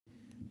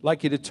I'd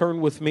like you to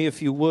turn with me,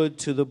 if you would,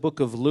 to the book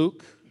of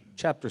Luke,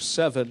 chapter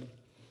 7.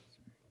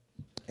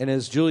 And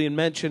as Julian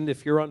mentioned,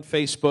 if you're on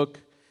Facebook,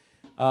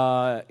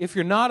 if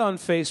you're on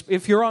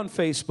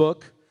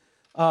Facebook,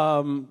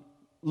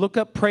 look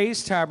up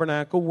Praise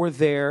Tabernacle. We're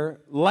there.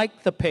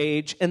 Like the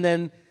page, and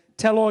then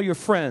tell all your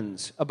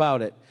friends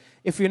about it.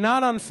 If you're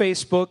not on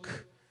Facebook,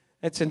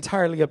 it's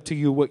entirely up to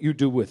you what you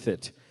do with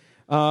it.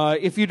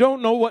 If you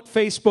don't know what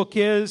Facebook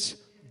is,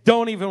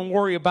 don't even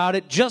worry about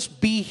it. Just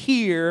be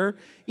here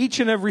each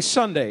and every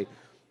Sunday.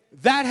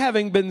 That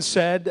having been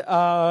said,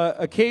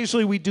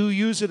 occasionally we do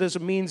use it as a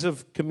means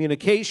of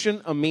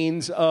communication, a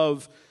means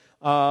of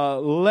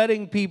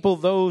letting people,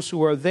 those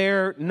who are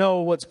there,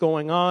 know what's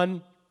going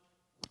on.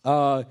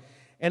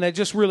 And I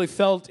just really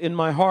felt in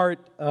my heart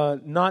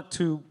not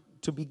to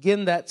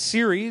begin that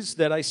series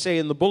that I say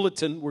in the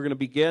bulletin we're going to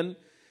begin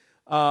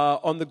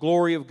on the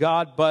glory of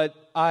God, but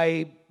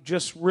I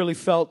just really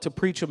felt to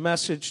preach a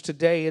message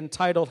today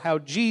entitled How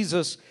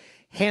Jesus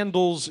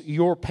Handles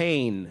Your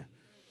Pain.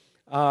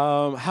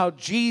 How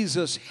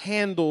Jesus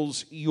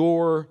handles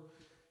your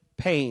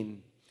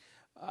pain.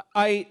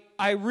 I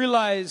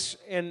realize,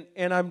 and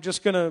I'm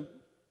just going to,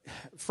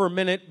 for a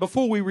minute,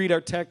 before we read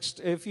our text,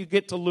 if you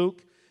get to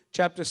Luke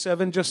chapter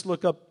 7, just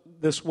look up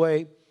this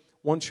way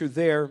once you're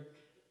there.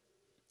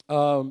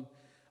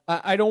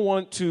 I don't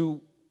want to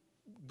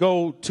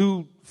go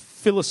too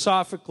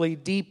philosophically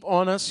deep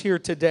on us here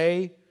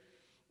today,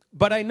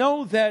 but I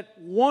know that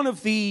one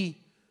of the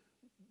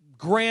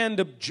grand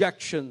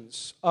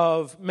objections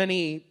of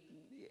many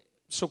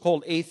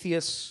so-called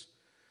atheists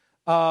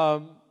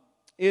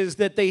is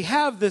that they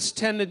have this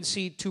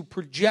tendency to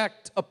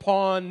project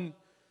upon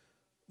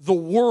the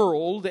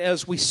world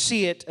as we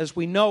see it, as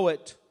we know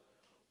it,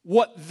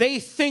 what they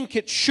think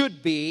it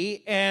should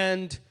be,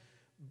 and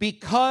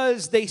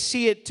because they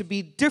see it to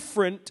be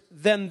different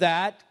than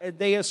that,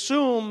 they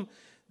assume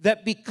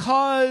that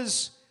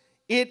because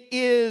it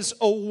is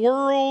a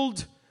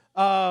world,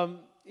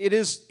 it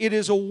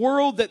is a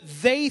world that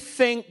they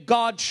think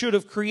God should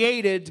have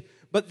created,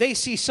 but they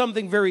see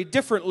something very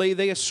differently.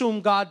 They assume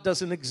God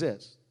doesn't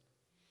exist.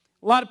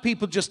 A lot of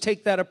people just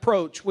take that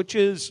approach, which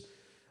is,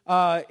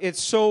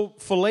 it's so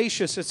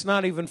fallacious, it's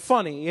not even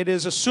funny. It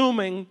is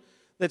assuming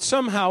that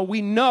somehow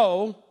we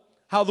know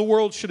how the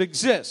world should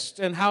exist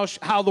and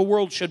how the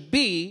world should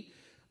be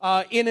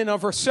in and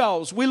of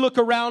ourselves. We look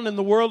around in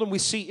the world and we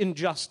see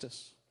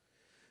injustice.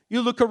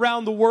 You look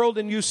around the world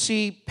and you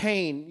see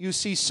pain, you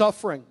see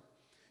suffering,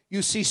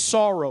 you see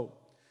sorrow,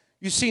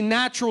 you see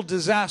natural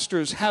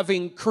disasters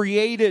having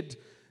created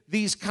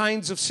these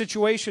kinds of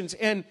situations.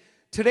 And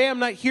today I'm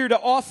not here to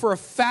offer a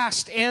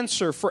fast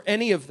answer for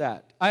any of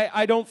that.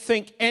 I don't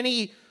think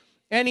any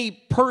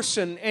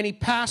person, any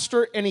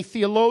pastor, any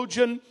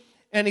theologian,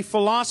 any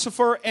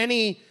philosopher,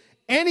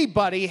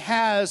 anybody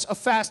has a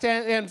fast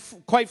answer,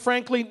 and quite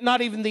frankly,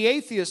 not even the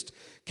atheist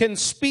can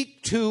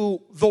speak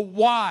to the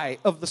why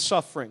of the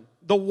suffering,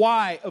 the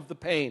why of the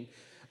pain.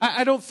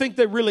 I don't think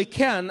they really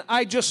can.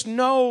 I just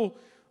know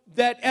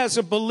that as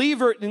a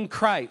believer in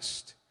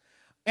Christ,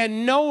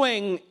 and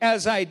knowing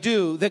as I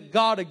do that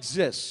God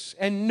exists,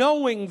 and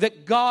knowing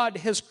that God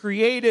has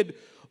created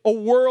a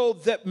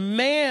world that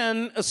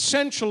man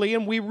essentially,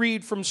 and we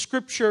read from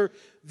Scripture,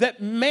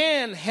 that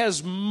man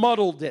has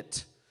muddled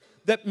it,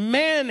 that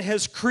man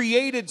has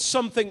created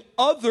something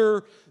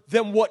other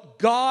than what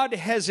God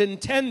has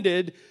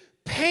intended.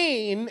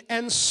 Pain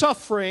and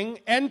suffering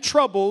and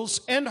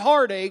troubles and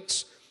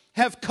heartaches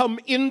have come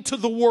into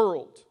the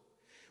world.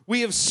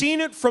 We have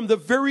seen it from the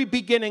very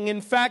beginning.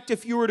 In fact,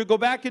 if you were to go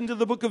back into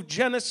the book of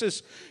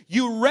Genesis,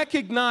 you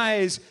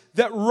recognize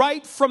that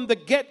right from the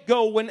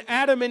get-go, when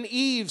Adam and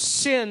Eve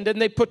sinned and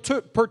they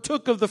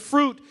partook of the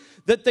fruit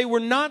that they were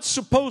not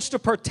supposed to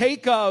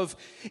partake of,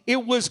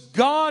 it was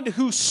God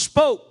who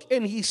spoke,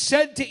 and he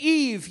said to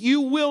Eve,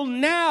 "You will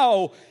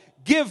now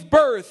give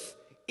birth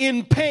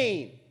in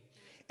pain.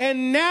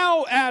 And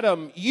now,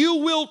 Adam, you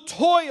will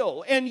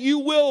toil and you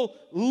will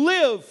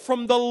live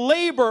from the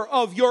labor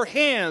of your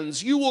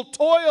hands. You will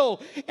toil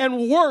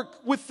and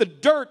work with the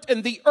dirt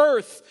and the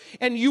earth,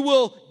 and you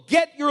will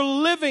get your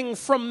living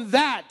from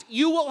that.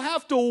 You will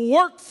have to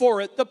work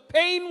for it. The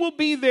pain will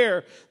be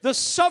there. The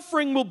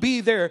suffering will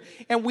be there."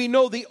 And we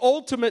know the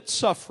ultimate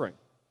suffering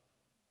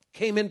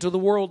came into the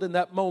world in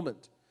that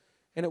moment,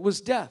 and it was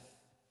death.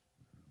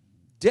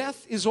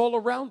 Death is all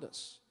around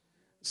us.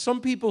 Some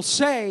people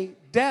say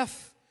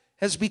death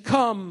has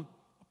become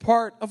a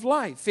part of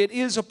life. It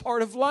is a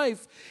part of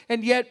life,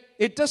 and yet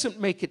it doesn't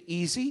make it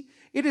easy.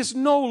 It is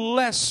no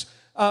less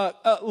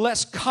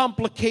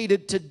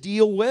complicated to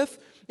deal with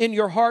in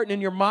your heart and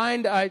in your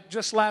mind.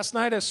 Just last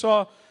night I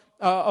saw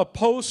a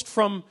post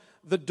from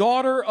the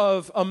daughter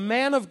of a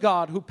man of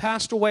God who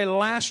passed away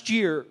last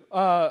year,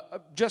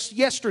 just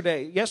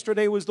yesterday.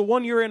 Yesterday was the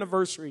 1-year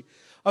anniversary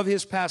of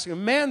his passing. A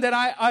man that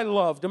I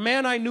loved, a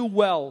man I knew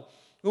well,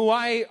 who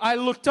I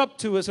looked up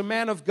to as a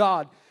man of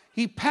God.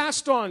 He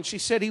passed on. She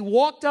said he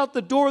walked out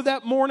the door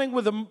that morning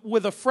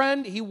with a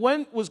friend. He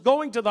was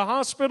going to the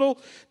hospital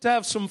to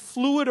have some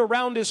fluid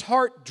around his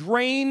heart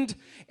drained,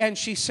 and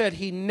she said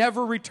he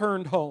never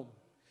returned home.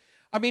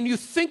 I mean, you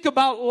think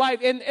about life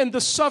and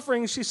the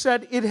suffering. She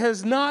said it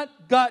has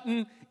not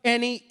gotten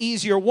any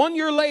easier. 1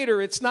 year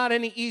later, it's not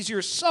any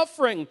easier.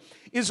 Suffering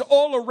is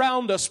all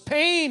around us.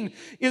 Pain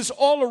is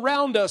all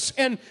around us.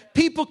 And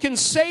people can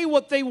say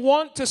what they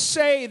want to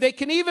say. They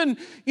can even,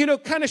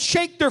 kind of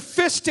shake their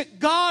fist at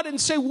God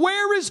and say,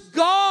 where is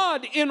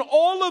God in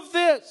all of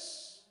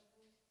this?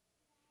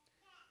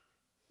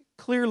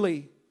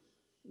 Clearly,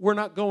 we're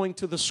not going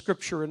to the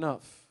Scripture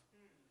enough,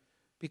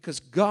 because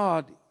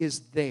God is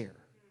there.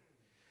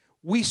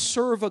 We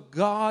serve a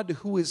God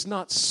who is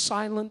not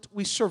silent.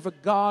 We serve a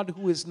God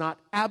who is not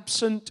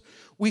absent.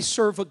 We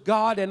serve a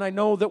God, and I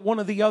know that one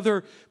of the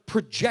other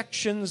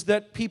projections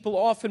that people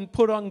often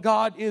put on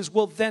God is,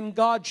 well, then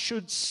God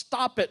should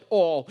stop it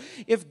all.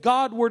 If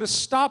God were to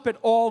stop it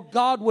all,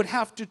 God would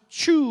have to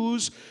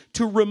choose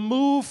to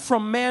remove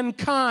from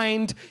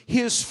mankind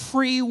his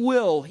free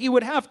will. He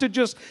would have to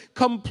just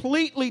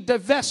completely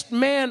divest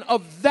man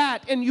of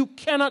that, and you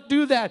cannot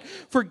do that.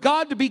 For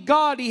God to be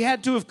God, he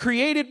had to have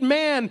created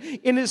man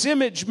in his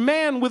image,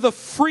 man with a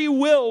free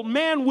will,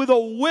 man with a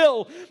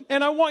will.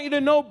 And I want you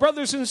to know,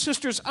 brothers and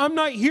sisters, I'm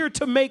not here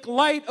to make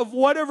light of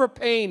whatever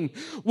pain,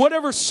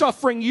 whatever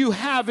suffering you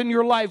have in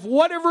your life,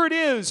 whatever it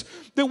is,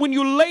 that when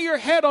you lay your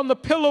head on the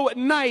pillow at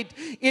night,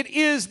 it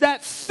is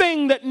that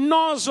thing that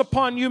gnaws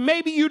upon you.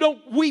 Maybe you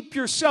don't weep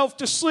yourself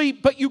to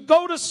sleep, but you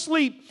go to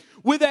sleep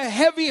with a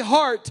heavy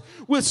heart,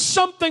 with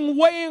something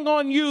weighing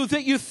on you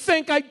that you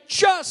think, I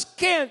just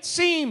can't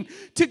seem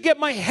to get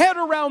my head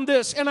around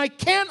this, and I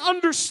can't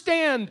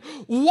understand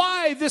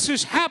why this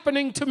is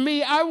happening to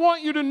me. I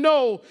want you to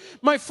know,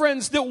 my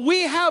friends, that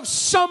we have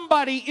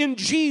somebody in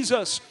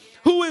Jesus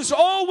who is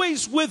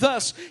always with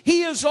us.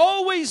 He is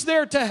always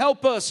there to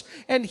help us,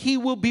 and he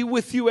will be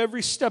with you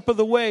every step of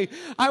the way.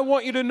 I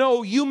want you to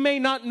know, you may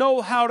not know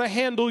how to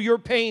handle your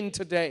pain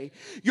today.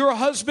 Your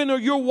husband or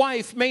your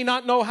wife may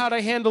not know how to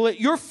handle it.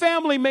 Your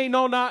family may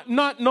not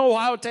know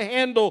how to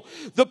handle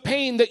the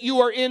pain that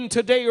you are in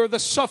today, or the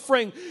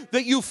suffering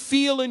that you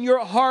feel in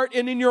your heart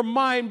and in your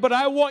mind. But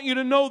I want you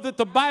to know that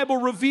the Bible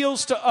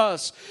reveals to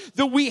us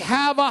that we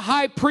have a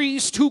high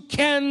priest who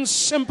can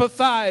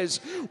sympathize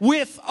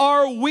with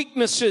our weaknesses.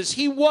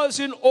 He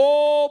was in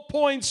all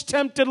points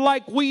tempted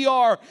like we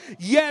are,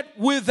 yet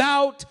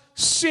without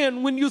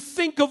sin. When you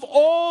think of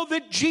all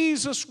that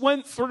Jesus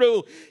went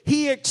through,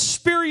 he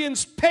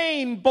experienced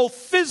pain both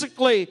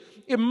physically,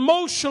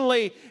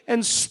 emotionally,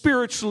 and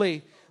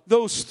spiritually.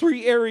 Those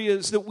three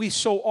areas that we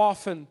so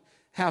often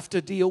have to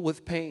deal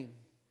with pain.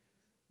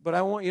 But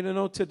I want you to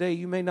know today,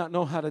 you may not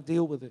know how to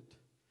deal with it,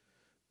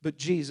 but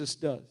Jesus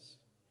does.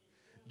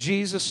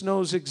 Jesus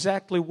knows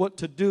exactly what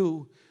to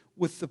do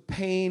with the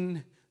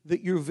pain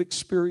that you've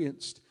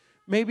experienced.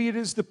 Maybe it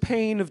is the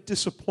pain of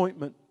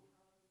disappointment.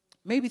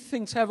 Maybe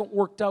things haven't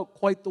worked out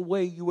quite the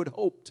way you had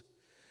hoped.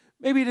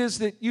 Maybe it is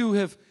that you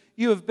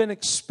have been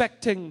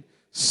expecting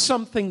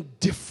something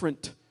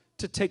different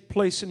to take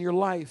place in your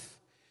life,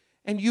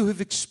 and you have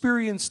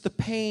experienced the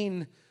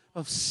pain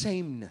of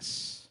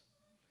sameness,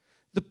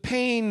 the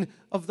pain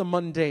of the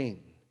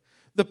mundane,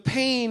 the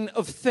pain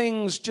of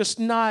things just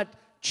not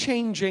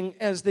changing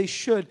as they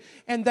should.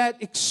 And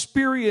that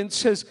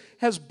experience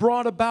has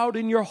brought about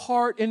in your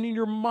heart and in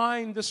your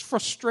mind this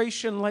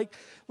frustration, like,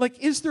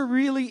 is there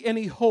really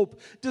any hope?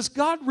 Does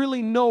God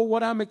really know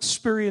what I'm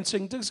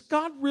experiencing? Does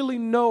God really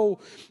know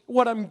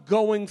what I'm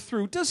going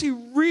through? Does he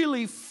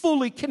really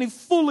can he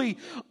fully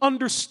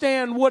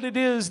understand what it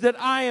is that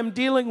I am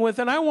dealing with?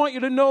 And I want you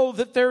to know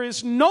that there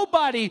is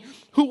nobody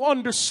who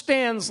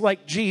understands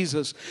like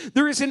Jesus.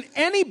 There isn't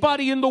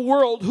anybody in the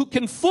world who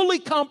can fully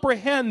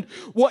comprehend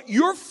what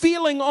you're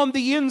feeling on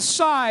the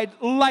inside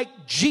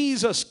like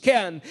Jesus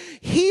can.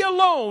 He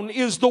alone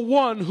is the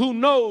one who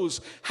knows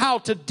how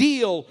to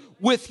deal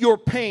with your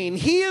pain.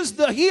 He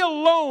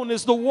alone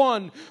is the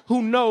one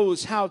who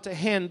knows how to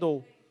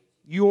handle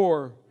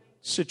your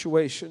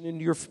situation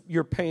and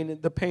your pain,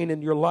 the pain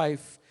in your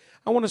life.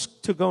 I want us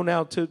to go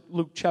now to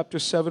Luke chapter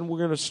 7. We're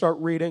going to start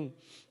reading.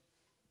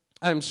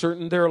 I'm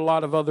certain there are a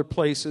lot of other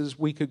places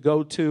we could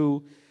go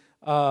to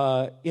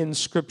in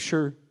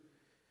Scripture.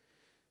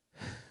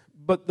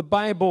 But the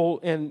Bible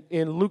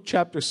in Luke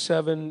chapter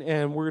 7,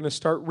 and we're going to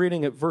start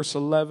reading at verse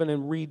 11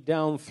 and read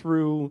down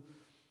through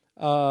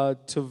to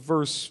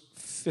verse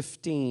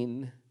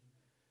 15.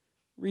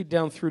 Read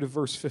down through to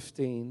verse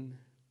 15.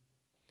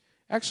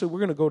 Actually, we're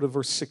going to go to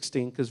verse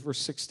 16 because verse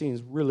 16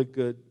 is really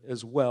good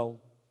as well.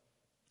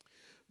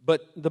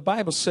 But the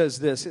Bible says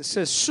this. It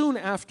says, soon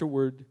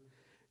afterward,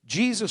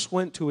 Jesus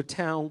went to a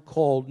town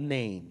called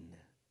Nain,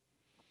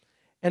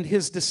 and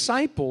his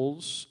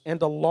disciples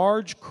and a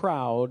large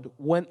crowd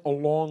went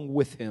along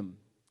with him.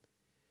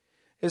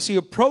 As he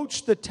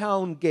approached the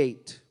town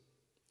gate,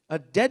 a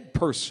dead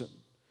person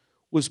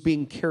was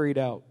being carried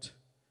out,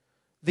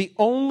 the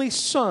only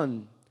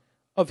son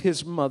of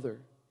his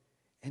mother,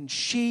 and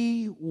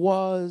she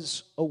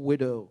was a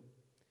widow.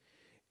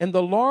 and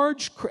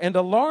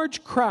a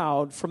large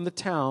crowd from the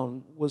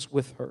town was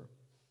with her.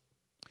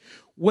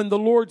 When the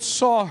Lord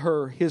saw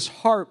her, his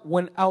heart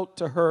went out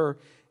to her,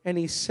 and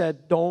he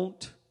said,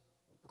 "Don't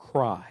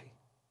cry."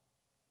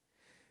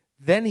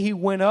 Then he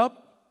went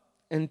up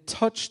and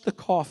touched the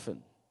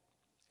coffin,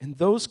 and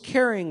those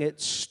carrying it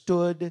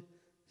stood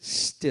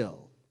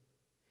still.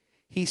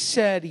 He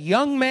said,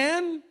 "Young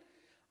man,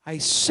 I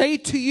say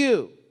to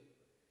you,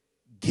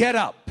 get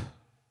up."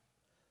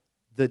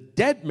 The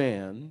dead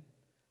man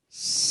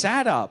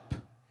sat up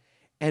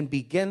and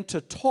began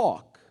to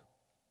talk,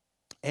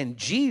 and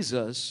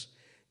Jesus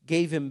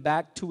gave him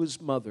back to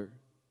his mother.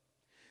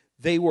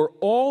 They were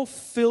all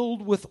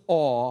filled with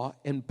awe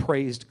and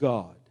praised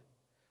God.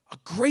 "A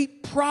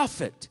great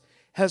prophet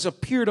has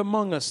appeared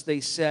among us," they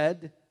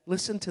said.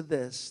 Listen to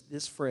this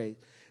phrase.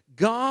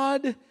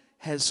 "God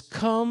has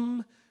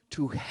come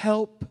to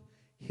help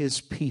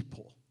his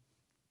people."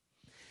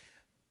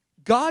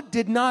 God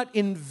did not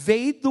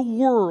invade the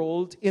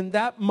world in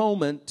that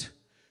moment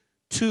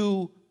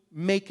to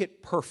make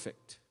it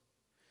perfect.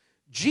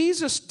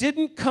 Jesus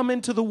didn't come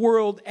into the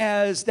world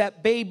as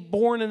that babe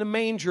born in a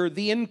manger,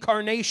 the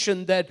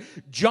incarnation that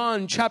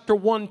John chapter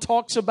 1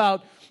 talks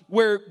about,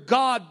 where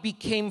God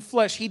became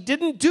flesh. He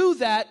didn't do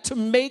that to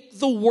make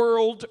the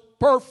world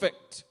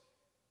perfect.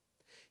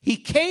 He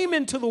came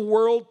into the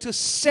world to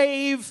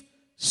save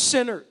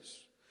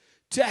sinners,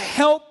 to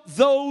help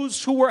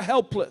those who were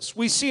helpless.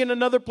 We see in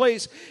another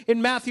place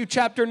in Matthew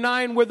chapter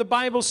 9 where the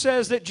Bible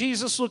says that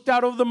Jesus looked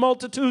out over the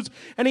multitudes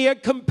and he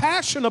had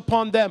compassion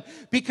upon them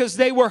because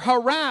they were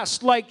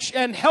harassed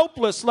and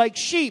helpless like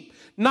sheep,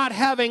 not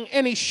having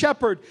any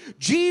shepherd.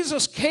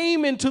 Jesus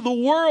came into the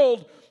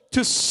world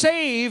to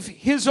save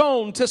his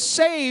own, to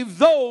save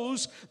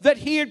those that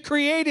he had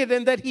created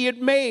and that he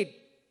had made.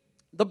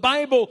 The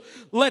Bible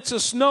lets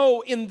us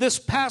know in this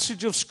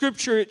passage of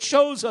Scripture, it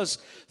shows us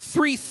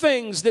three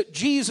things that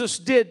Jesus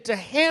did to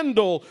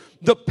handle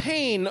the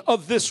pain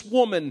of this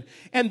woman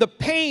and the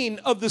pain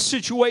of the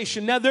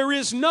situation. Now, there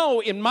is no,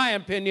 in my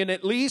opinion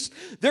at least,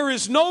 there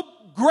is no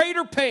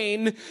greater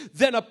pain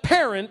than a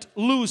parent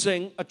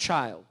losing a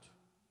child.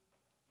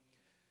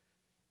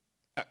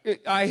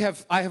 I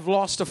have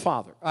lost a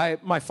father.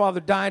 My father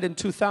died in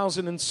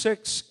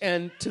 2006,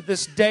 and to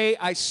this day,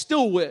 I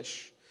still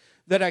wish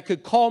that I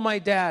could call my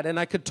dad and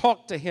I could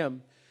talk to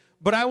him.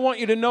 But I want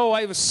you to know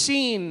I've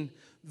seen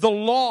the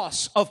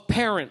loss of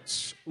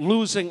parents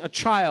losing a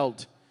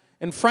child.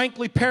 And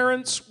frankly,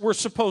 parents were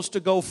supposed to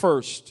go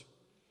first.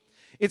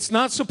 It's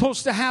not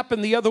supposed to happen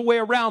the other way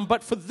around.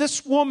 But for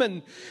this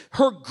woman,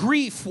 her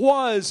grief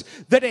was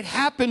that it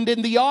happened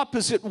in the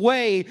opposite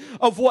way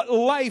of what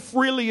life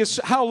really is,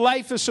 how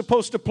life is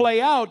supposed to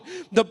play out.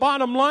 The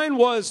bottom line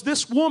was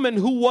this woman,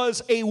 who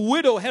was a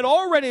widow, had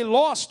already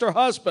lost her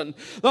husband.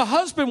 The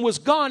husband was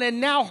gone, and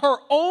now her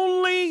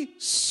only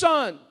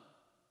son.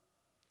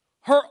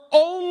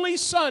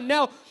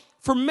 Now,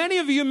 for many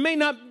of you, it may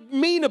not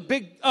mean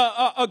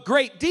a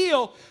great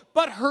deal,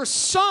 but her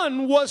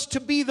son was to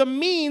be the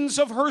means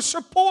of her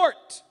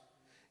support.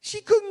 She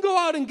couldn't go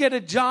out and get a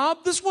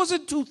job. This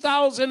wasn't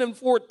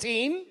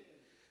 2014.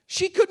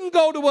 She couldn't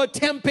go to a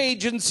temp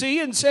agency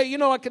and say,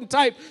 I can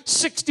type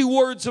 60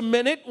 words a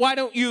minute. Why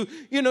don't you,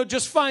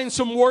 just find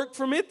some work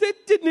for me?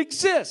 That didn't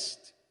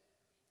exist.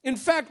 In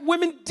fact,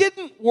 women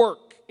didn't work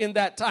in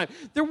that time.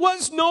 There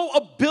was no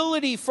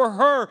ability for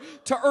her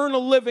to earn a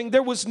living.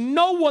 There was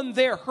no one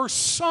there. Her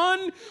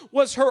son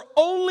was her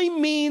only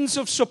means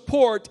of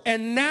support,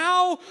 and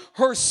now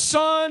her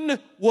son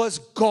was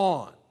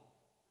gone.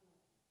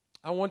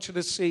 I want you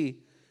to see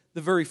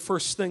the very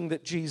first thing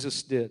that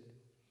Jesus did.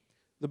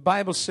 The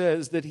Bible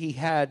says that he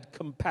had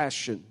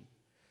compassion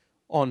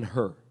on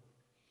her.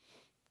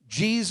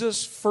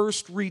 Jesus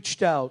first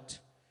reached out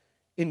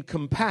in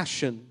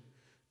compassion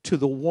to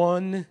the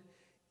one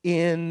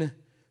in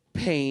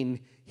pain.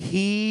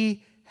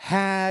 He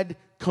had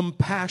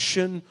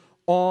compassion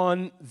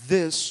on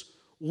this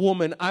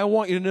woman. I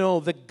want you to know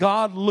that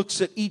God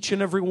looks at each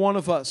and every one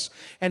of us,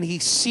 and he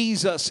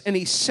sees us, and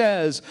he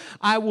says,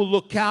 I will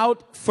look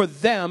out for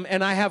them,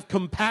 and I have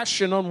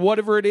compassion on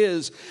whatever it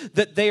is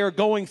that they are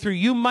going through.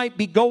 You might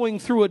be going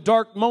through a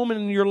dark moment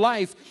in your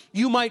life.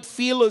 You might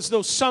feel as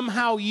though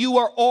somehow you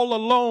are all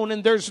alone,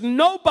 and there is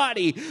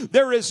nobody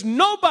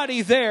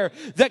there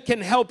that can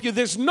help you.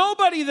 There's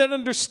nobody that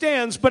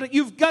understands, but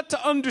you've got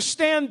to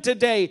understand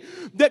today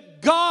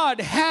that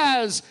God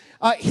has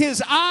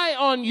his eye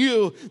on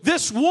you.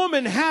 This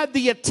woman had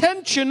the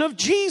attention of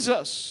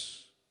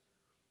Jesus.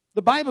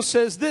 The Bible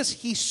says this,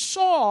 he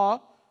saw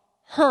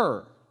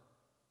her.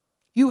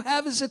 You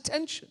have his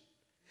attention.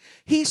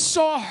 He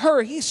saw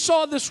her. He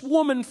saw this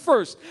woman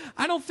first.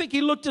 I don't think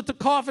he looked at the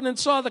coffin and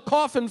saw the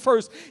coffin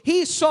first.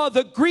 He saw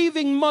the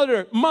grieving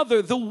mother,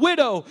 the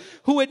widow,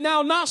 who had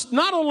now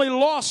not only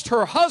lost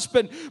her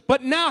husband,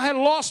 but now had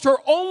lost her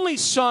only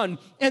son,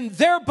 and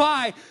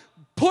thereby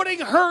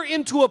putting her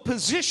into a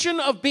position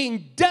of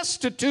being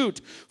destitute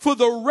for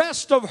the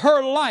rest of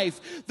her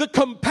life. The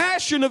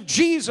compassion of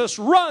Jesus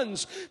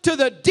runs to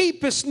the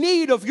deepest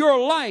need of your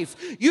life.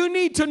 You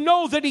need to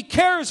know that He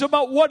cares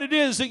about what it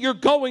is that you're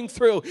going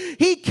through.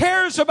 He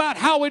cares about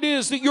how it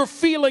is that you're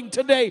feeling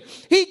today.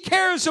 He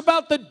cares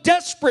about the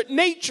desperate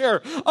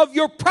nature of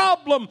your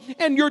problem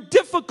and your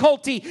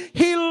difficulty.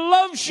 He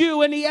loves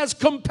you and He has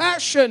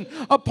compassion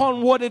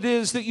upon what it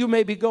is that you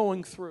may be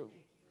going through.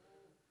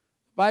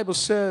 The Bible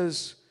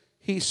says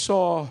He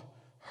saw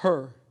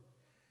her.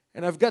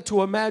 And I've got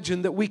to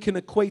imagine that we can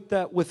equate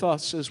that with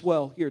us as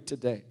well here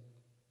today.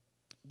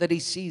 That He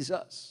sees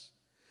us.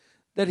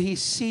 That He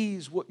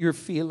sees what you're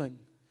feeling.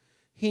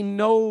 He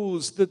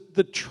knows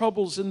the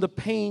troubles and the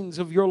pains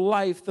of your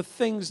life, the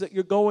things that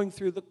you're going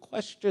through, the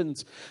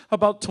questions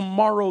about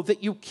tomorrow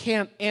that you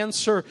can't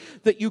answer,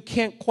 that you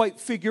can't quite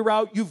figure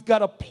out. You've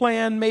got a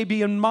plan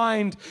maybe in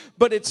mind,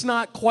 but it's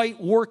not quite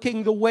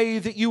working the way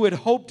that you had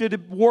hoped it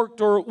had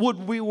worked or it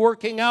would be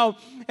working out.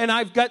 And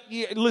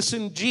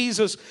listen,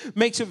 Jesus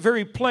makes it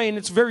very plain.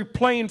 It's very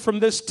plain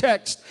from this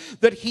text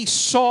that He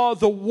saw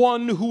the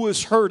one who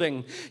was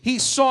hurting. He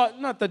saw,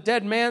 not the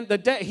dead man,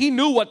 He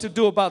knew what to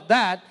do about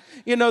that.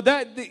 You know,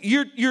 that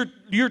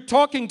you're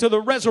talking to the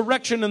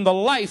resurrection and the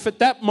life at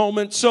that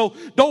moment. So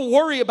don't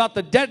worry about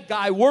the dead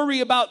guy.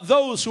 Worry about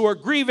those who are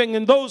grieving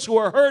and those who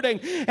are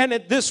hurting. And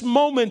at this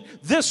moment,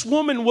 this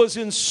woman was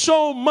in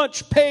so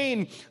much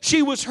pain.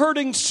 She was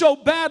hurting so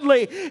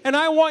badly. And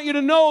I want you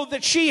to know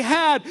that she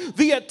had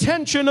the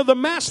attention of the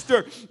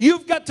Master.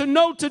 You've got to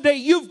know today,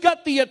 you've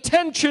got the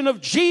attention of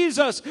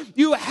Jesus.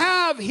 You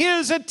have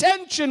His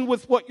attention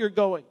with what you're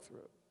going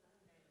through.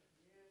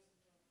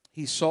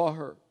 He saw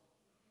her.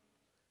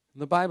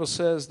 And the Bible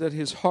says that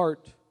His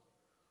heart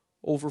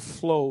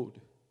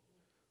overflowed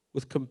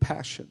with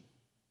compassion.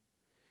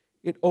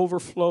 It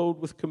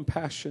overflowed with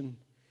compassion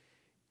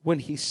when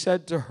He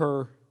said to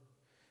her,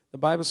 the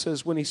Bible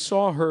says, when He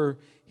saw her,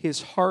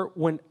 His heart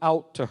went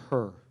out to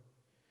her.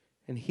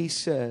 And He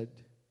said,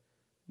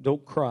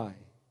 don't cry.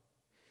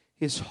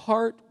 His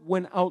heart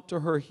went out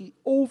to her. He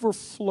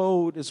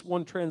overflowed, as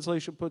one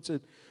translation puts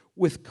it,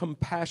 with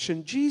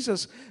compassion.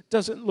 Jesus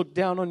doesn't look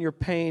down on your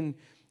pain.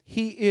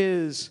 He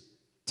is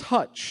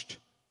touched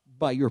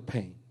by your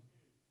pain.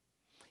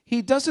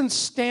 He doesn't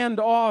stand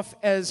off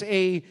as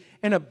an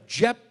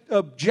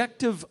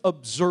objective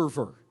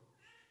observer.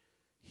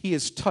 He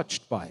is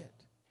touched by it.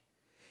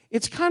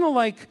 It's kind of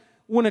like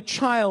when a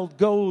child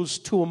goes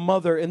to a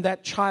mother and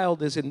that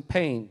child is in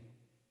pain.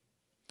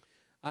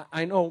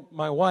 I know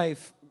my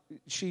wife,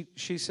 she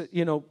said,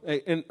 you know,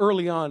 and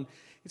early on,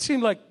 it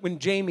seemed like when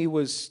Jamie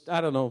was,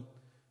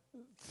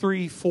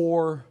 3,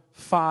 4,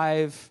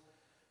 5,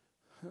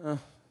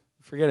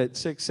 forget it,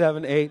 6,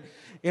 7, 8,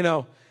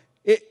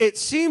 it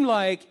seemed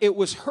like it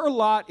was her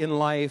lot in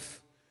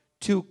life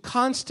to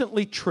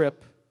constantly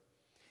trip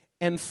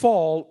and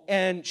fall,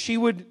 and she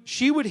would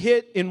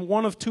hit in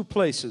one of two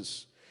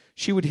places.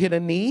 She would hit a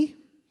knee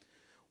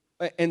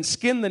and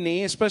skin the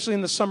knee, especially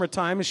in the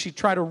summertime, as she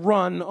tried to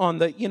run on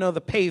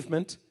the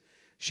pavement.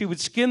 She would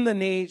skin the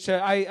knee. So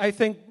I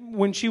think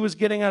when she was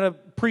getting out of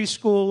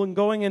preschool and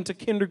going into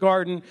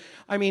kindergarten,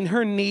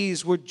 her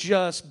knees were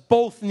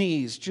both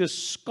knees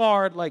just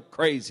scarred like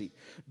crazy.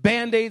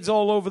 Band-Aids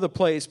all over the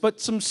place,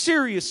 but some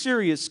serious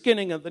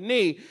skinning of the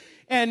knee.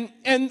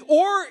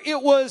 Or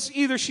it was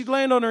either she'd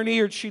land on her knee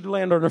or she'd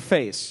land on her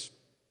face.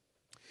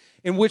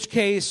 In which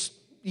case,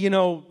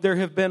 there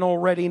have been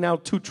already now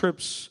 2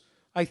 trips,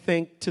 I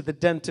think, to the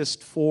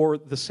dentist for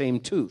the same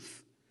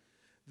tooth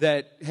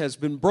that has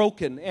been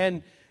broken.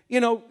 And,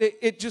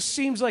 it just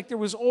seems like there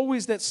was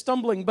always that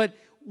stumbling. But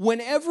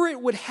whenever it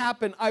would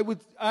happen, I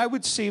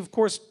would see, of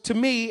course, to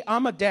me,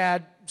 I'm a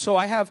dad, so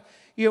I have,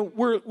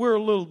 we're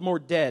a little more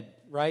dead,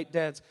 right,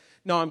 dads?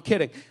 No, I'm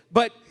kidding.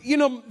 But,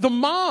 the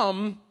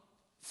mom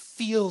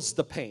feels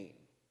the pain.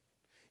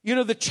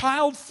 The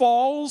child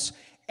falls,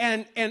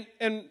 and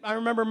I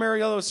remember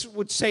Mariella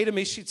would say to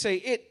me, she'd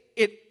say,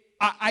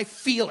 I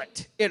feel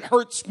it. It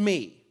hurts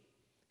me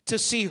to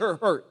see her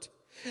hurt.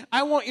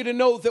 I want you to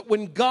know that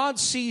when God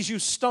sees you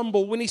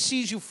stumble, when He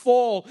sees you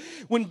fall,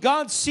 when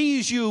God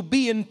sees you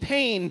be in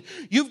pain,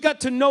 you've got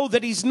to know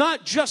that He's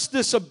not just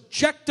this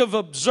objective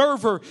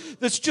observer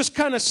that's just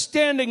kind of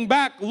standing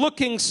back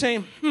looking,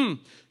 saying,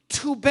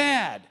 too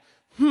bad.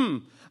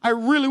 I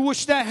really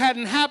wish that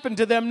hadn't happened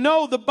to them.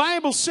 No, the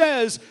Bible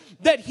says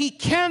that He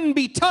can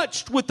be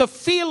touched with the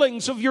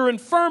feelings of your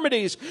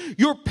infirmities,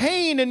 your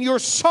pain and your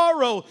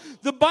sorrow.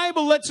 The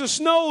Bible lets us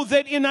know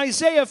that in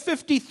Isaiah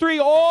 53,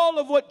 all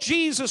of what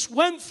Jesus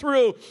went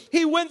through,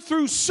 He went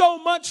through so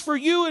much for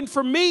you and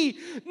for me,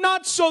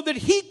 not so that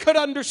He could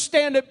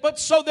understand it, but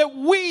so that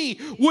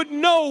we would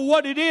know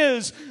what it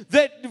is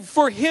that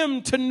for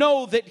Him to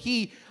know that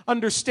He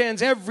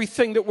understands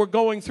everything that we're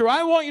going through.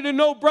 I want you to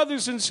know,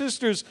 brothers and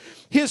sisters,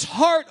 His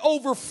heart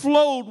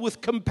overflowed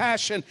with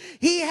compassion.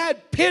 He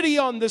had pity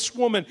on this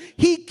woman.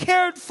 He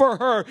cared for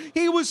her.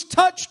 He was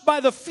touched by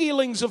the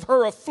feelings of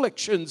her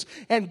afflictions,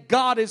 and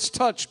God is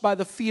touched by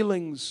the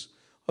feelings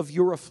of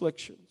your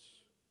afflictions.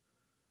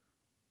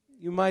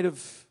 You might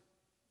have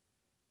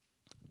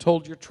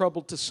told your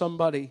trouble to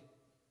somebody.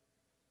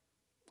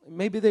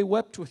 Maybe they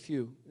wept with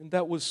you, and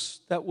that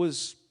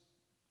was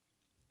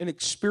an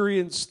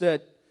experience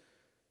that,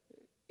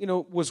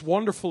 was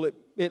wonderful. It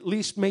at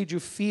least made you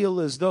feel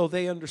as though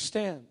they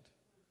understand.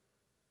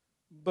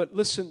 But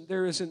listen,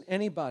 there isn't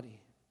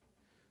anybody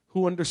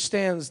who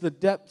understands the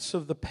depths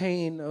of the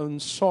pain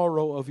and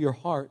sorrow of your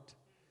heart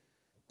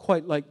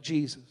quite like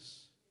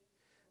Jesus.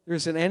 There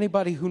isn't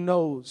anybody who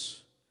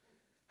knows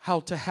how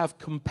to have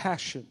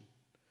compassion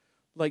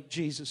like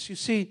Jesus. You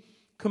see,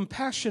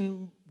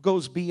 compassion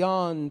goes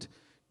beyond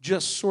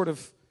just sort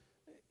of,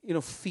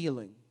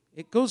 feeling.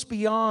 It goes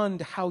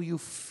beyond how you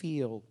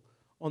feel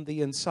on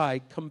the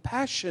inside.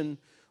 Compassion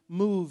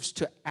moves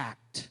to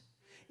act.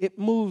 It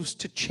moves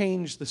to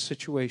change the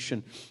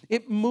situation.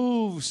 It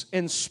moves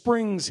and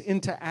springs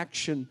into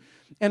action.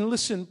 And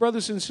listen,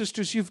 brothers and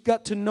sisters, you've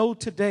got to know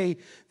today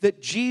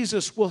that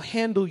Jesus will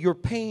handle your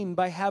pain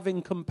by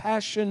having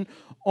compassion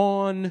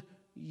on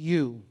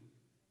you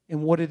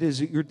and what it is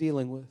that you're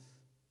dealing with.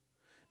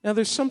 Now,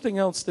 there's something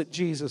else that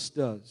Jesus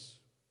does.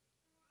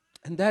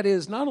 And that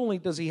is, not only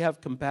does he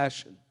have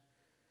compassion,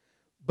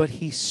 but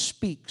he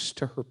speaks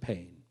to her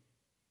pain.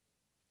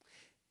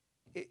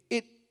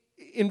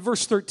 In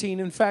verse 13,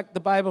 in fact,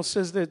 the Bible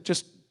says that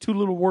just two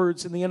little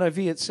words in the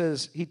NIV, it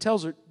says, he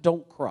tells her,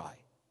 don't cry.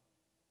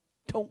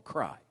 Don't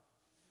cry.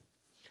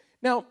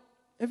 Now,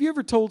 have you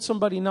ever told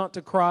somebody not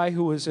to cry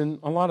who is in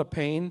a lot of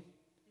pain?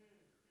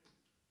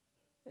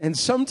 And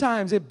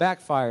sometimes it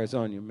backfires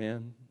on you,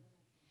 man.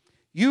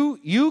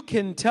 You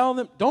can tell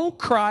them, don't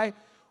cry.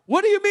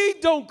 What do you mean,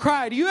 don't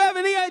cry? Do you have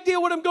any idea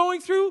what I'm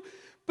going through?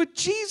 But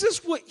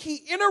Jesus, he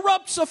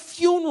interrupts a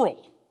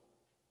funeral.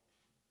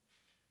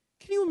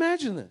 Can you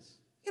imagine this?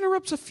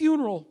 Interrupts a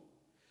funeral.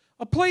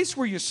 A place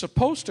where you're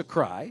supposed to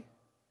cry.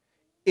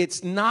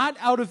 It's not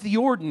out of the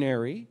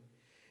ordinary.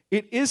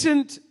 It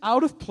isn't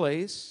out of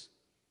place.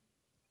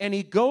 And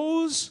he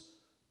goes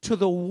to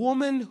the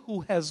woman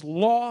who has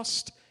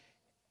lost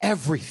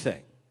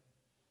everything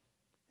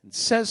and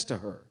says to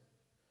her,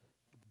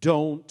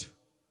 don't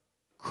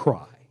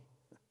cry.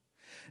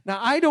 Now,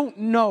 I don't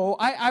know.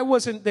 I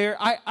wasn't there.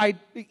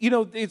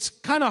 It's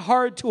kind of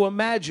hard to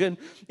imagine.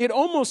 It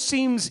almost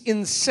seems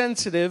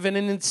insensitive and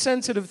an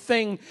insensitive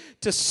thing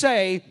to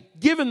say,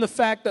 given the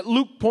fact that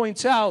Luke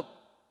points out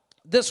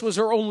this was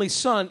her only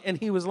son and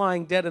he was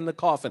lying dead in the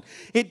coffin.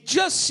 It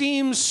just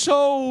seems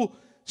so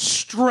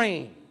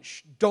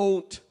strange.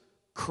 Don't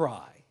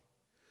cry.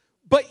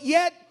 But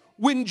yet,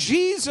 when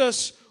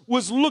Jesus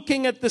was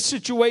looking at the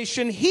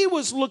situation, he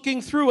was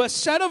looking through a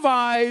set of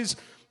eyes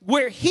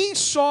where he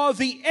saw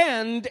the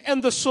end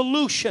and the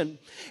solution.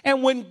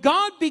 And when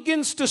God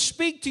begins to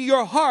speak to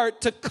your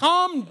heart to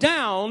calm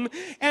down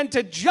and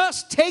to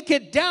just take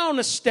it down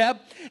a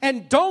step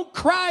and don't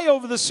cry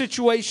over the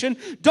situation,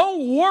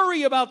 don't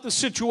worry about the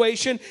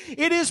situation,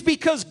 it is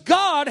because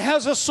God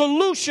has a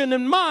solution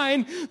in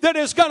mind that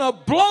is going to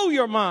blow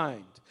your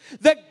mind.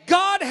 That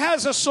God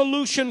has a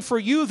solution for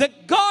you,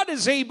 that God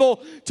is able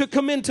to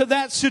come into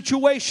that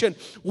situation.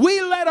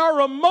 We let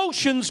our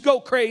emotions go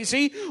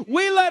crazy.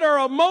 We let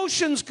our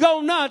emotions go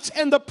nuts.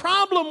 And the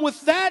problem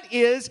with that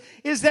is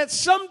that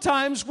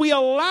sometimes we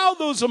allow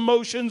those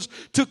emotions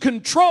to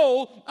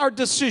control our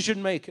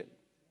decision making.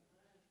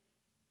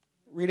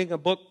 Reading a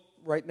book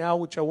right now,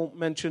 which I won't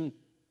mention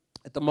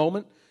at the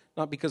moment,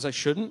 not because I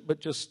shouldn't, but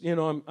just,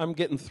 I'm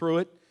getting through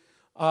it.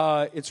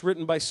 It's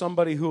written by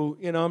somebody who,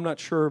 I'm not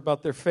sure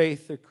about their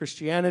faith, their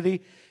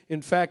Christianity.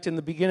 In fact, in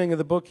the beginning of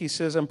the book, he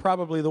says, I'm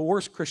probably the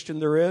worst Christian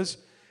there is.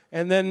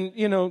 And then,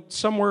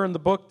 somewhere in the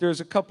book,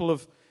 there's a couple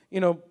of,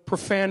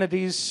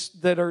 profanities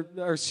that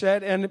are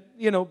said. And,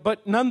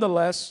 but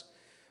nonetheless,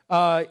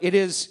 it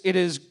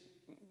is,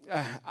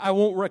 I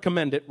won't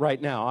recommend it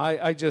right now.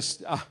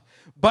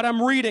 But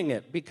I'm reading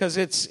it because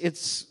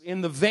it's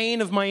in the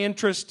vein of my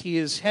interest. He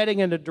is heading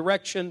in a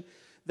direction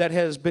that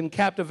has been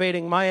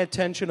captivating my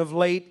attention of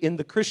late in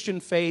the Christian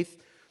faith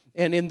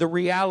and in the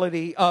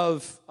reality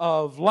of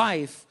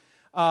life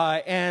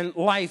and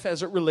life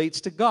as it relates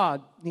to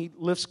God. He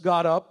lifts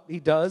God up, he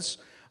does.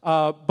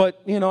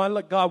 But, I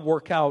let God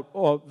work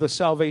out the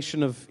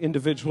salvation of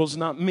individuals,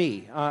 not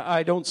me.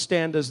 I don't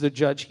stand as the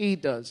judge, he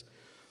does.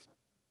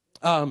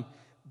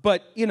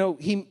 But,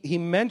 he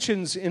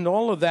mentions in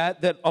all of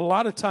that a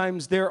lot of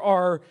times there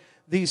are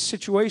these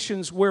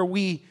situations where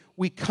we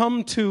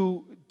come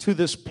to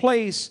this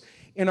place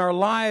in our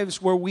lives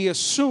where we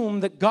assume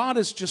that God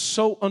is just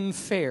so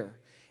unfair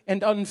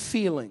and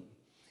unfeeling.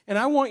 And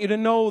I want you to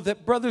know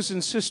that, brothers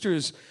and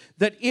sisters,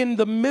 that in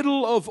the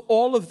middle of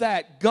all of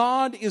that,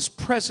 God is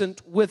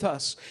present with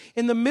us.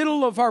 In the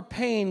middle of our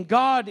pain,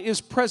 God is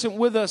present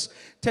with us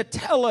to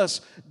tell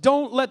us,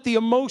 don't let the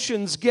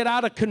emotions get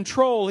out of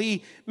control.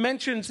 He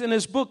mentions in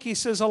his book, he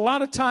says, a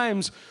lot of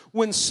times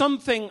when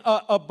something,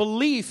 a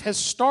belief has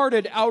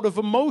started out of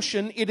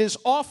emotion, it is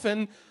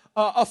often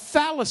a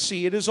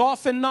fallacy. It is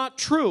often not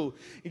true.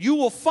 You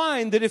will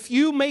find that if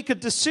you make a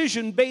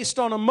decision based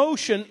on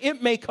emotion,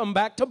 it may come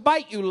back to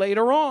bite you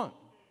later on.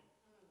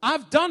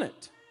 I've done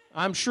it.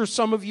 I'm sure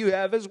some of you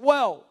have as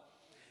well.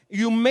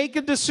 You make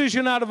a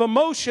decision out of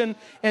emotion,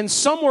 and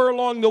somewhere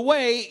along the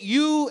way,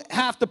 you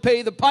have to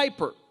pay the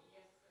piper.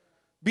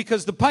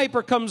 Because the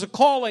piper comes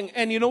a-calling.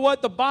 And you know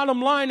what? The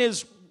bottom line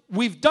is,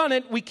 we've done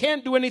it. We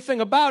can't do anything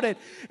about it.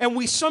 And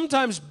we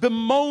sometimes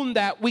bemoan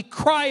that. We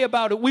cry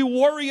about it. We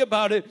worry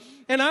about it.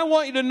 And I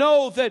want you to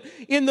know that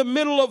in the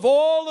middle of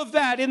all of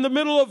that, in the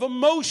middle of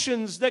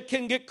emotions that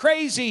can get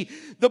crazy,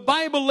 the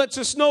Bible lets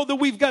us know that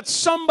we've got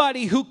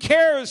somebody who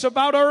cares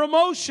about our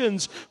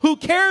emotions, who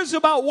cares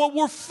about what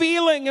we're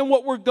feeling and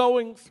what we're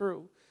going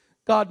through.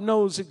 God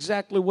knows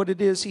exactly what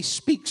it is. He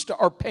speaks to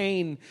our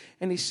pain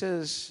and He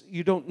says,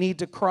 you don't need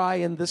to cry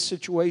in this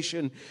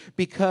situation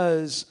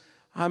because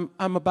I'm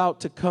about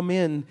to come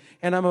in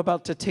and I'm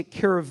about to take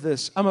care of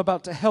this. I'm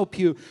about to help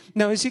you.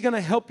 Now, is He going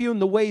to help you in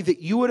the way that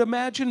you would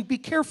imagine? Be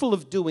careful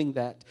of doing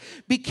that.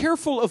 Be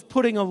careful of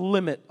putting a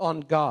limit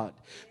on God.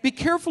 Be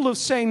careful of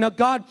saying, now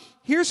God,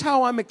 here's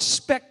how I'm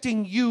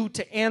expecting you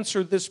to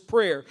answer this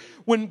prayer.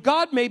 When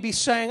God may be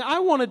saying, I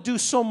want to do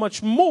so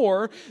much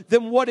more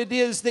than what it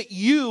is that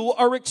you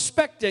are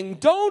expecting.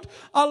 Don't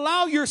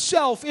allow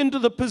yourself into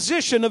the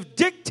position of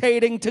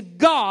dictating to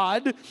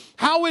God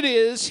how it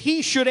is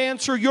He should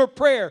answer your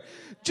prayer.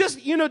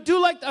 Just,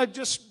 do like I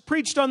just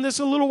preached on this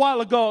a little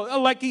while ago,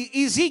 like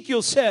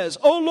Ezekiel says,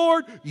 oh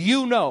Lord,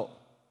 you know.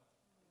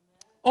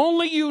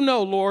 Only you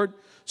know, Lord.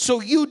 So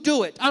you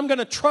do it. I'm going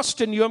to trust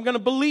in you. I'm going to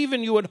believe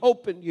in you and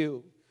hope in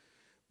you.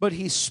 But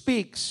He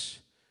speaks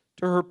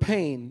to her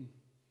pain.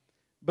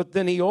 But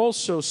then He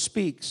also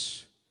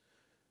speaks,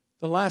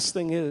 the last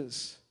thing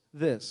is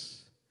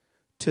this,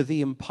 to the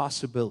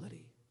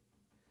impossibility.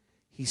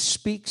 He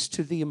speaks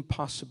to the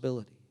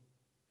impossibility.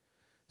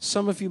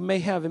 Some of you may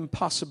have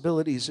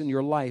impossibilities in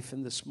your life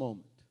in this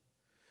moment.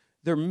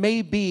 There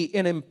may be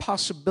an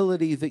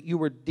impossibility that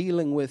you are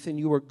dealing with and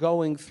you are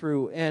going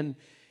through, and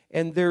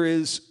there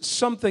is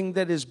something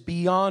that is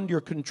beyond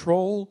your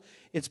control.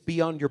 It's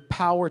beyond your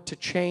power to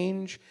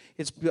change.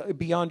 It's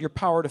beyond your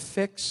power to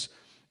fix.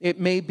 It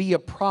may be a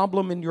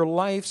problem in your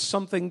life,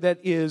 something that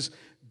is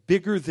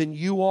bigger than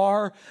you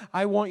are.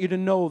 I want you to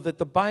know that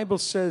the Bible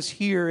says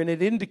here, and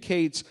it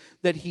indicates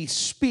that He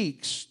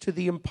speaks to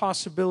the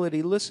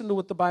impossibility. Listen to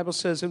what the Bible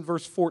says in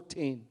verse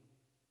 14.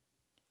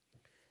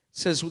 It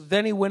says,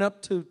 then he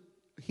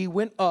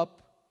went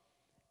up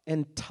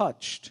and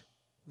touched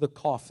the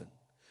coffin.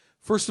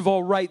 First of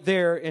all, right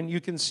there, and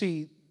you can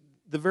see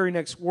the very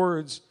next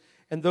words,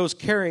 and those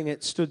carrying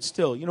it stood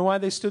still. You know why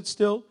they stood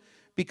still?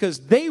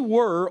 Because they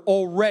were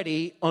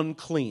already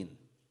unclean.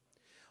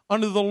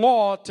 Under the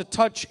law, to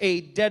touch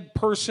a dead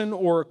person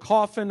or a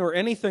coffin or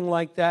anything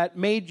like that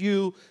made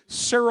you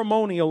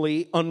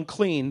ceremonially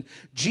unclean.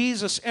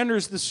 Jesus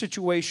enters the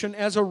situation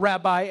as a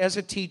rabbi, as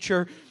a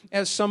teacher,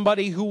 as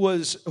somebody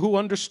who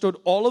understood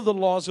all of the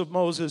laws of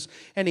Moses,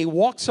 and He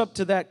walks up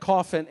to that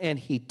coffin and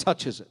He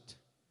touches it.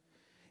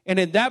 And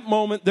in that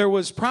moment, there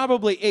was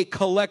probably a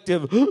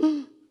collective,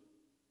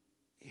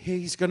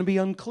 he's going to be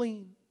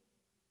unclean.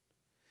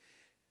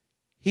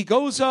 He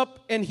goes up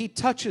and He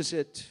touches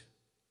it,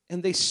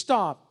 and they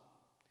stop.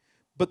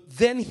 But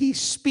then He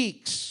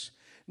speaks,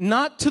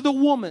 not to the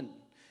woman,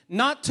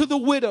 not to the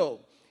widow.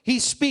 He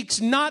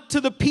speaks not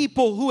to the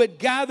people who had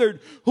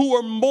gathered, who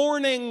were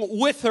mourning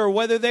with her,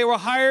 whether they were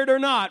hired or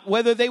not,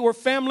 whether they were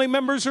family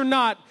members or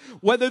not,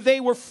 whether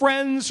they were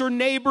friends or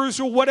neighbors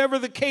or whatever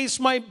the case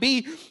might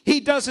be. He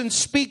doesn't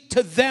speak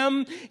to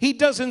them. He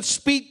doesn't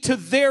speak to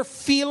their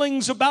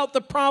feelings about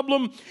the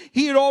problem.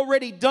 He had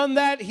already done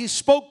that. He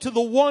spoke to the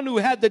one who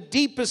had the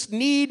deepest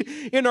need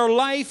in her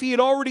life. He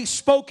had already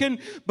spoken.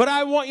 But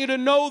I want you to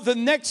know the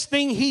next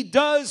thing He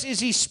does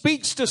is He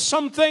speaks to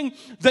something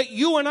that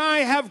you and I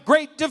have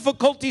great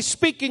difficulty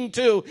speaking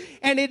to,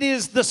 and it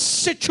is the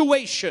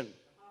situation.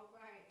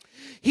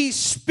 He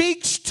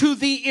speaks to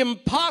the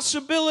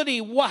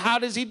impossibility. How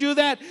does He do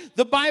that?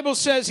 The Bible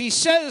says, He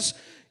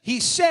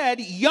said,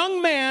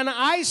 young man,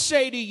 I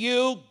say to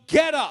you,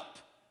 get up.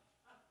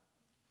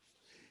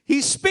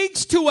 He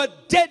speaks to a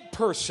dead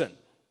person.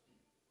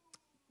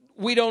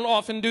 We don't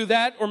often do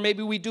that, or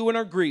maybe we do in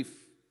our grief.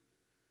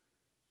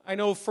 I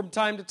know from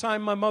time to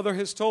time my mother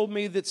has told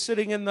me that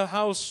sitting in the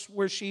house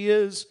where she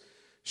has,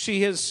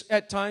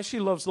 at times, she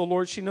loves the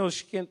Lord. She knows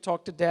she can't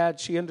talk to Dad.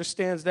 She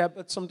understands that.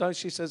 But sometimes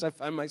she says, I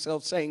find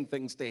myself saying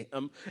things to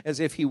him as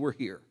if he were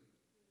here.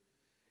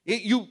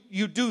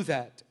 You do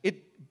that.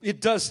 It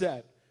does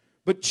that.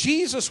 But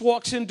Jesus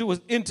walks into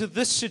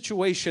this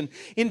situation,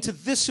 into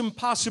this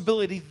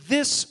impossibility.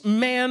 This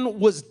man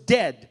was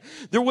dead.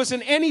 There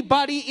wasn't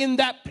anybody in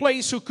that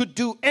place who could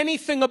do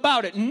anything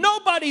about it.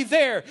 Nobody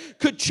there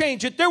could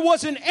change it. There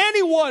wasn't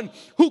anyone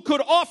who could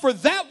offer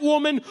that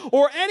woman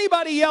or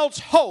anybody else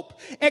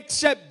hope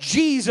except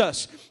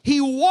Jesus.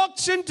 He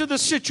walks into the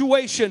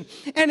situation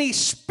and He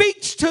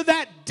speaks to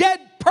that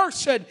dead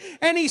person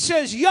and He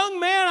says, young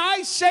man,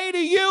 I say to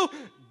you,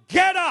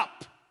 get up.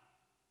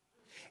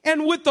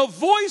 And with the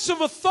voice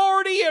of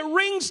authority, it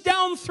rings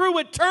down through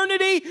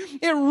eternity.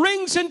 It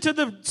rings into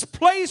the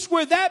place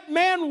where that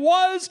man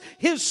was,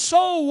 his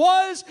soul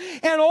was,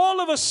 and all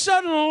of a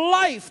sudden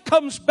life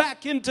comes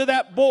back into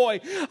that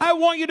boy. I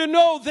want you to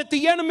know that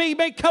the enemy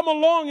may come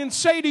along and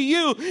say to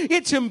you,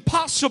 it's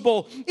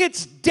impossible,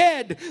 it's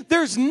dead,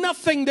 there's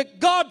nothing that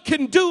God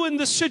can do in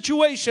this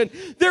situation.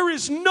 There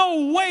is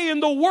no way in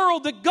the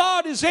world that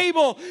God is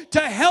able to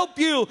help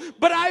you.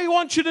 But I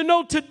want you to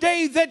know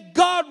today that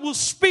God will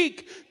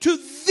speak to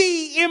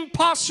the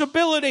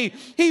impossibility.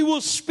 He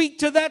will speak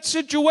to that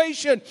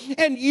situation,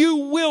 and you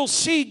will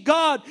see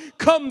God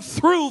come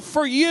through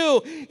for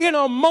you in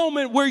a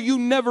moment where you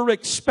never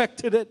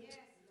expected it.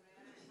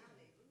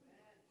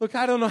 Look,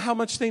 I don't know how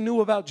much they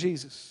knew about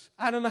Jesus.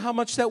 I don't know how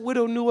much that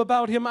widow knew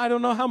about him. I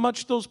don't know how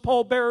much those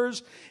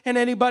pallbearers and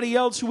anybody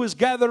else who was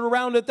gathered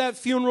around at that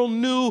funeral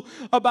knew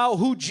about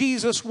who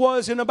Jesus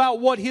was and about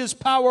what his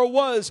power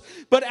was.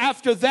 But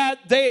after that,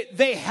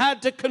 they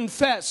had to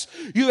confess.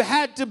 You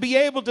had to be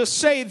able to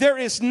say, there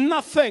is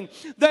nothing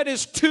that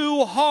is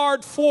too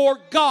hard for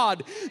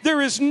God.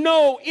 There is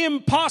no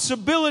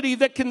impossibility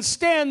that can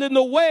stand in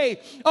the way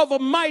of a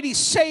mighty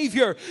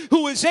Savior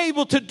who is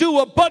able to do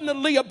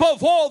abundantly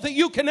above all that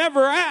you can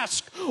ever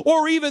ask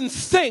or even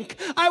think.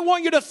 I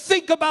want you to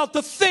think about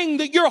the thing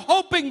that you're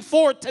hoping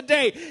for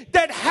today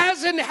that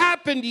hasn't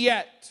happened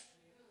yet.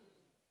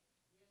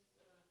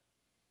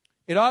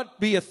 It ought to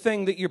be a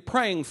thing that you're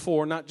praying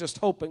for, not just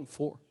hoping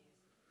for.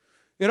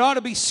 It ought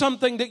to be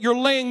something that you're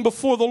laying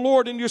before the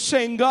Lord and you're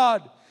saying,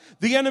 God,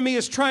 the enemy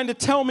is trying to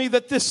tell me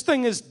that this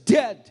thing is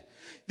dead.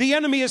 The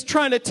enemy is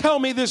trying to tell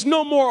me there's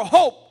no more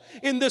hope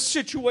in this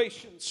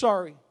situation.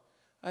 Sorry,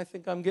 I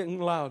think I'm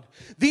getting loud.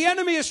 The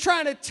enemy is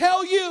trying to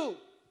tell you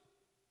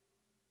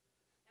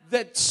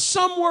that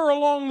somewhere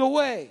along the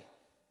way,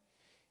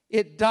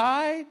 it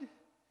died,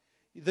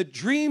 the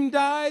dream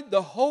died,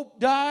 the hope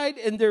died,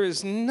 and there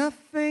is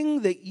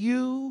nothing that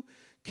you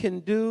can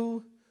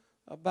do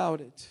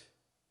about it.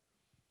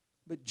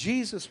 But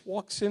Jesus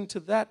walks into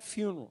that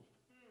funeral,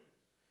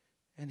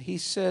 and he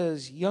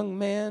says, young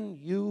man,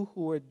 you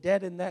who are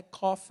dead in that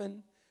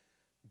coffin,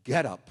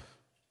 get up.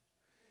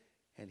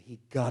 And he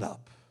got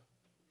up.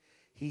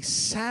 He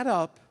sat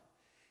up.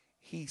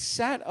 He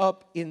sat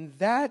up in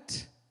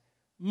that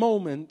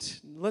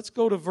moment. Let's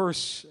go to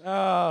verse,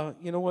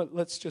 you know what,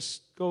 let's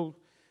just go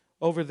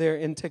over there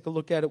and take a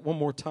look at it one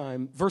more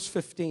time. Verse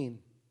 15.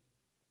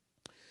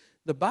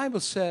 The Bible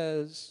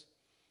says,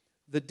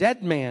 the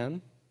dead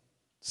man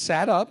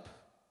sat up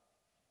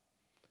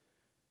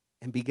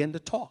and began to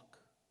talk.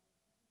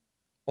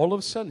 All of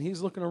a sudden,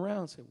 he's looking around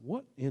and saying,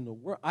 what in the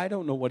world? I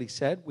don't know what he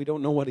said. We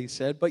don't know what he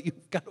said, but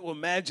you've got to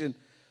imagine,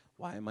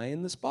 why am I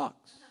in this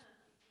box?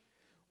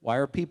 Why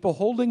are people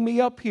holding me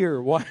up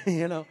here? Why,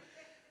 you know?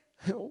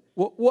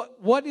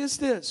 What is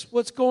this?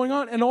 What's going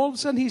on? And all of a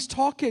sudden he's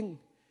talking.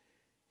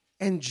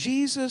 And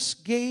Jesus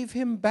gave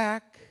him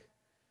back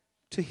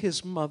to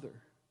his mother.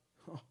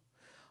 Oh,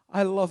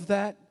 I love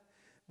that.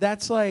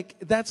 That's like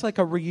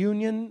a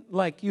reunion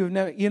like you've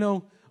never, you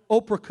know,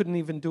 Oprah couldn't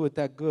even do it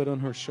that good on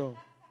her show.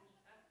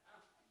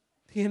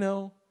 You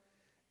know,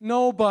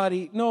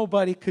 nobody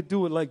could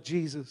do it like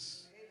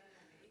Jesus.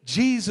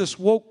 Jesus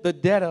woke the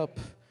dead up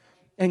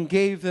and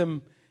gave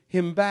him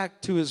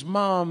back to his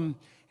mom.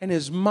 And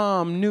his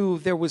mom knew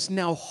there was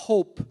now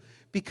hope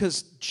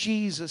because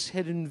Jesus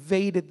had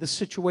invaded the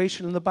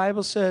situation. And the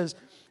Bible says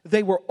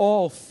they were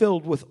all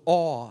filled with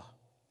awe,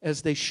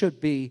 as they should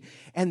be.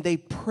 And they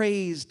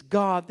praised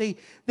God. They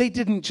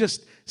didn't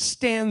just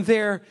stand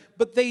there,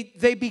 but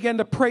they began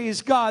to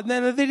praise God. And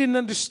then they didn't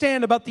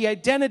understand about the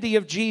identity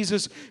of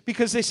Jesus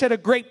because they said a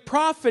great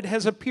prophet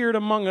has appeared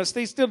among us.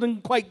 They still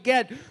didn't quite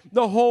get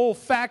the whole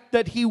fact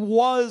that he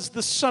was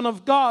the Son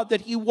of God,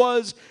 that he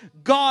was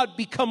God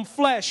become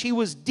flesh. He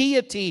was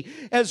deity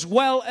as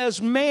well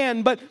as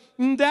man. But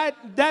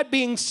that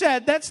being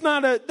said, that's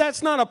not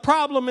a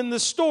problem in the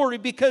story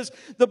because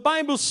the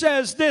Bible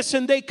says this,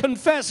 and they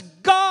confess,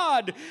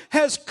 God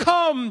has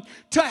come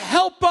to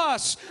help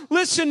us.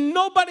 Listen,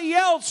 nobody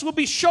else will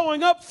be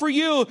showing up for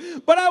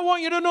you, but I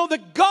want you to know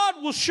that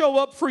God will show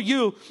up for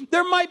you.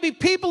 There might be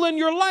people in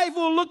your life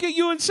who will look at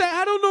you and say,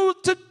 I don't know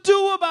what to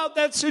do about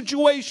that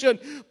situation,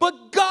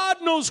 but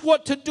God knows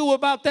what to do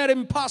about that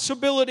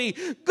impossibility.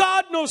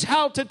 God knows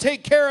how to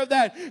take care of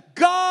that.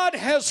 God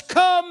has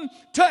come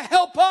to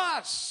help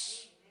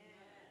us.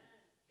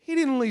 He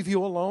didn't leave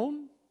you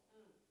alone.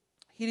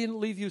 He didn't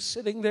leave you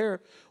sitting there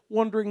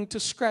wondering to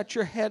scratch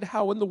your head,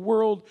 how in the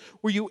world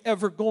were you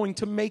ever going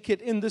to make it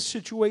in this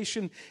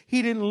situation?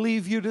 He didn't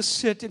leave you to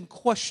sit and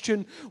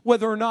question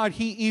whether or not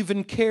he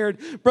even cared.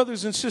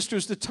 Brothers and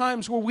sisters, the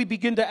times where we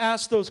begin to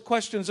ask those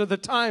questions are the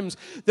times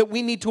that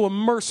we need to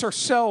immerse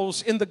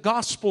ourselves in the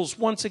Gospels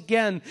once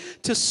again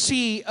to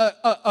see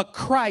a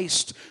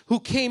Christ who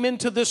came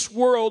into this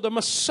world, a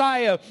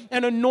Messiah,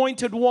 an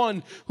anointed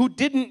one who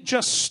didn't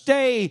just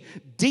stay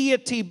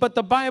deity, but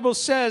the Bible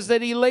says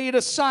that he laid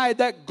aside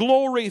that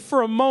glory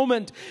for a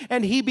moment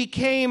and he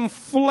became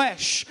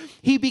flesh.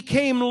 He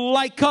became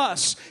like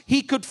us.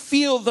 He could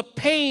feel the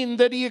pain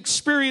that he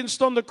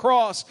experienced on the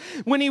cross,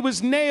 when he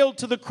was nailed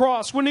to the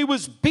cross, when he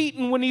was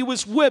beaten, when he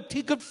was whipped.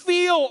 He could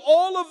feel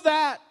all of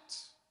that.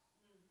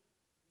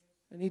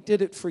 And he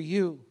did it for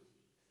you.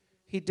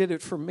 He did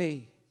it for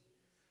me.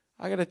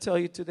 I got to tell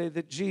you today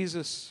that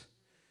Jesus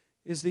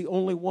is the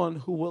only one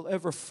who will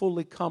ever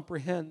fully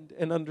comprehend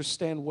and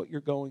understand what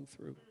you're going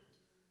through.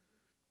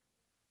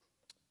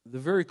 The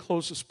very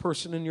closest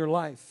person in your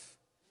life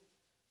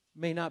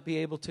may not be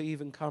able to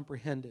even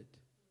comprehend it,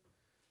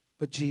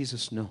 but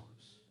Jesus knows,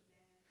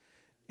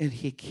 and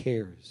he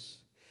cares,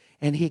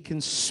 and he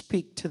can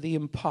speak to the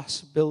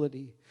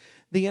impossibility.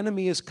 The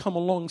enemy has come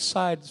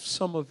alongside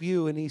some of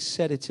you, and he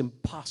said it's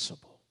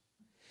impossible.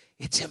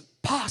 It's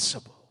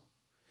impossible.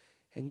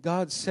 And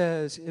God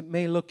says it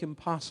may look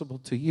impossible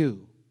to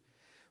you,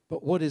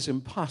 but what is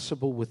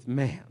impossible with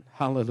man,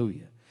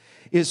 hallelujah,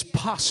 is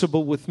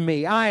possible with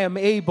me. I am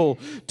able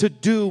to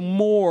do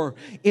more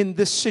in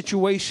this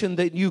situation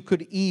than you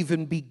could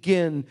even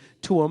begin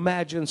to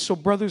imagine. So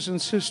brothers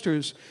and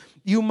sisters,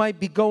 you might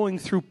be going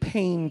through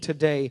pain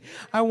today.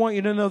 I want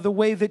you to know the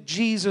way that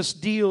Jesus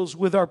deals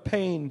with our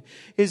pain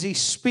is he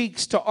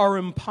speaks to our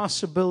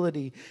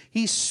impossibility.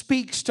 He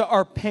speaks to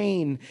our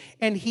pain,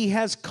 and he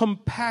has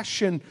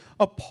compassion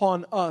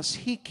upon us.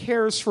 He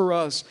cares for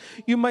us.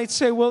 You might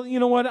say, well, you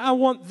know what? I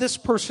want this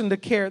person to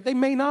care. They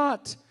may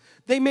not.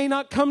 They may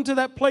not come to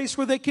that place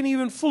where they can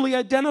even fully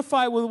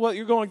identify with what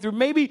you're going through.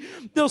 Maybe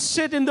they'll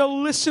sit and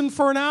they'll listen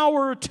for an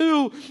hour or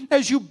two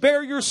as you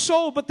bare your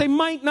soul, but they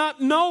might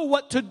not know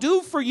what to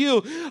do for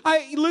you.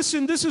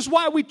 Listen, this is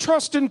why we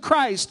trust in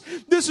Christ.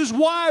 This is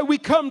why we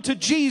come to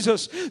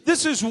Jesus.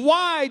 This is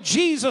why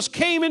Jesus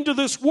came into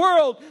this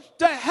world,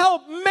 to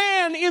help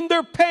man in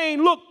their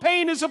pain. Look,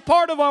 pain is a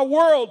part of our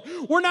world.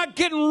 We're not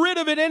getting rid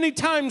of it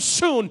anytime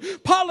soon.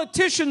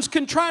 Politicians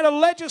can try to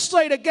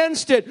legislate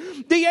against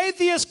it. The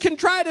atheists can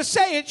try to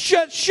say it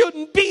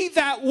shouldn't be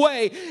that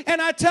way.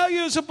 And I tell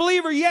you as a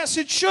believer, yes,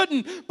 it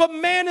shouldn't. But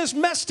man has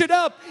messed it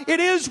up.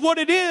 It is what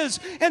it is.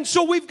 And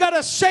so we've got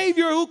a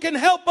Savior who can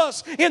help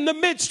us in the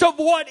midst of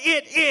what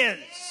it is.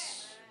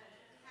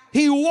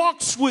 He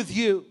walks with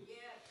you.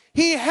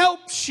 He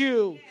helps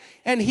you.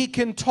 And he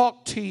can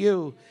talk to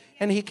you.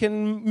 And he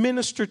can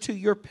minister to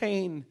your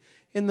pain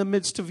in the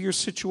midst of your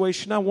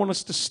situation. I want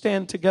us to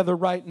stand together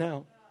right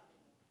now.